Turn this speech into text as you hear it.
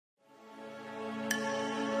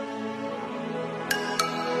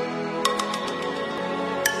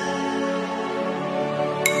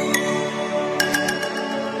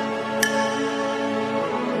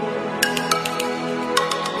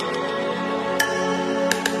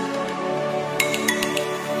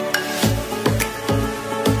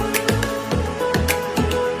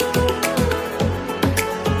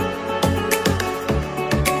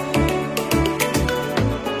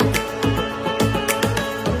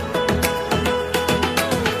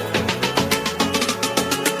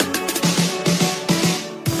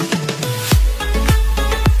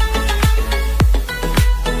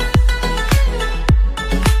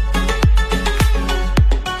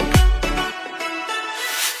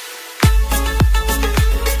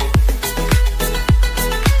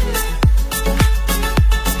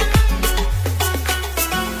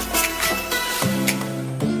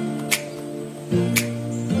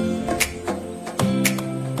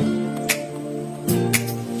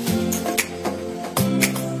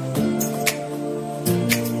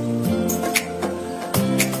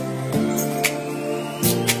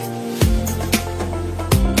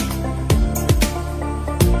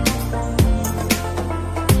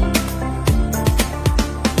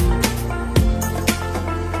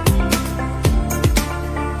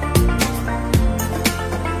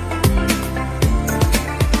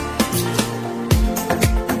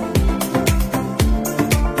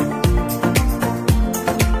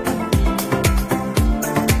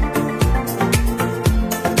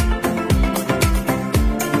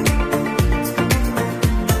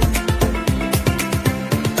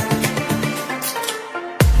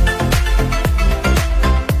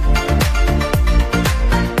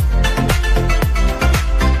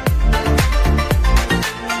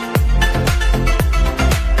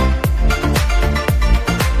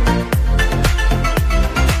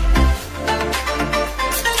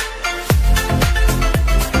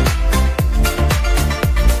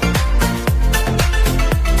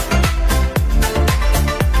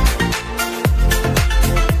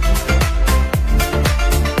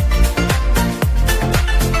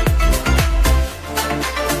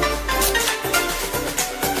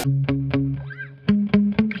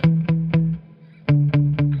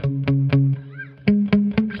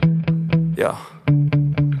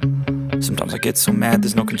get so mad,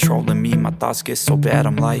 there's no controlling me. My thoughts get so bad,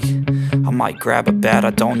 I'm like, I might grab a bat,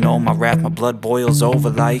 I don't know. My wrath, my blood boils over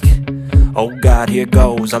like, oh God, here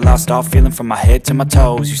goes. I lost all feeling from my head to my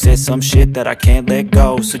toes. You said some shit that I can't let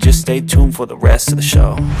go, so just stay tuned for the rest of the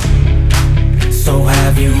show. So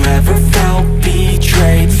have you ever felt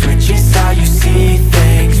betrayed? Switches how you see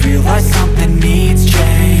things, realize something needs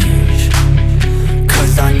change.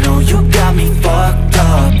 Cause I know you got me fucked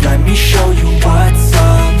up, let me show you what's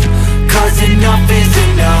up. Cause enough is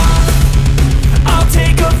enough. I'll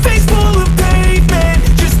take a face full of pavement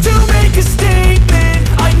just to make a statement.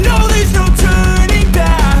 I know there's no turning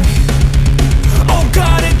back. Oh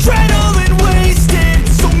God, adrenaline wasted,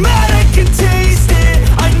 so mad I can taste it.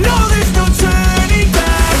 I know there's no turning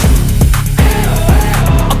back.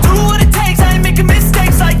 I'll do what it takes, I ain't making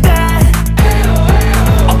mistakes like that.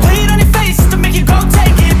 I'll play it on your face to make you go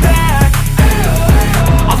take it back.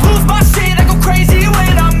 I'll lose my shit, I go crazy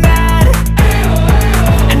when I'm mad.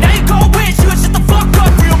 And now you gon' wish you would shut the fuck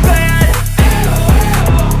up real bad.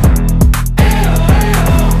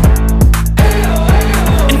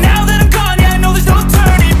 And now that I'm gone, yeah, I know there's no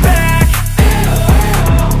turning back.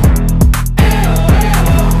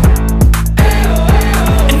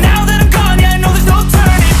 And now that I'm gone, yeah, I know there's no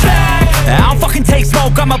turning back. I don't fucking take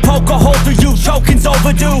smoke, I'ma poke a hole through you, choking's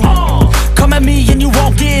overdue. Come at me and you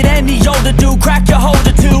won't get any older, dude. Crack your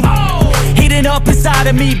holder too. Heating up inside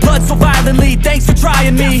of me, blood so violently, thanks for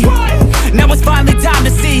trying me. Now it's finally time to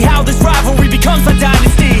see